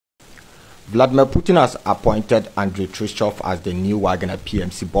Vladimir Putin has appointed Andrei Khrushchev as the new Wagner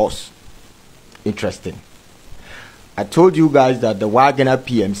PMC boss. Interesting. I told you guys that the Wagner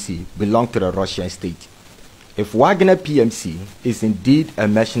PMC belonged to the Russian state. If Wagner PMC is indeed a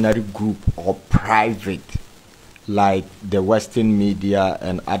mercenary group or private, like the Western media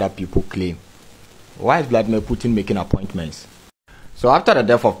and other people claim, why is Vladimir Putin making appointments? So after the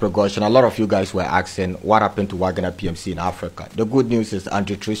death of Prigozhin, a lot of you guys were asking what happened to Wagner PMC in Africa. The good news is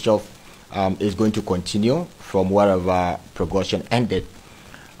Andrei Khrushchev is going to continue from wherever Prigozhin ended.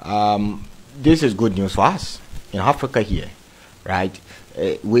 This is good news for us in Africa here, right?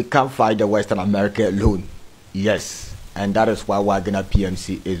 We can't fight the Western America alone. Yes, and that is why Wagner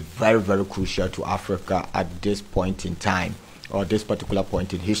PMC is very, very crucial to Africa at this point in time, or this particular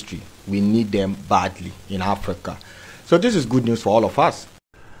point in history. We need them badly in Africa. So this is good news for all of us.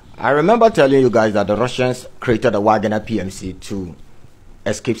 I remember telling you guys that the Russians created the Wagner PMC to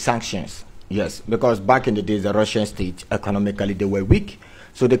escape sanctions. Yes, because back in the days, the Russian state, economically, they were weak.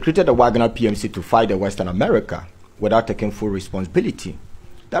 So they created the Wagner PMC to fight the Western America without taking full responsibility.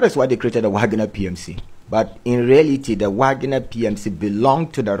 That is why they created the Wagner PMC. But in reality, the Wagner PMC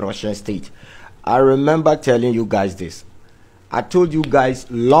belonged to the Russian state. I remember telling you guys this. I told you guys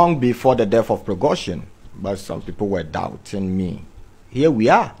long before the death of Prigozhin, but some people were doubting me. Here we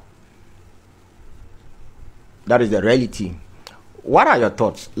are. That is the reality. What are your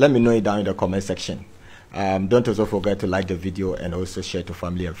thoughts? Let me know it down in the comment section. Don't also forget to like the video and also share to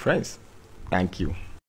family and friends. Thank you.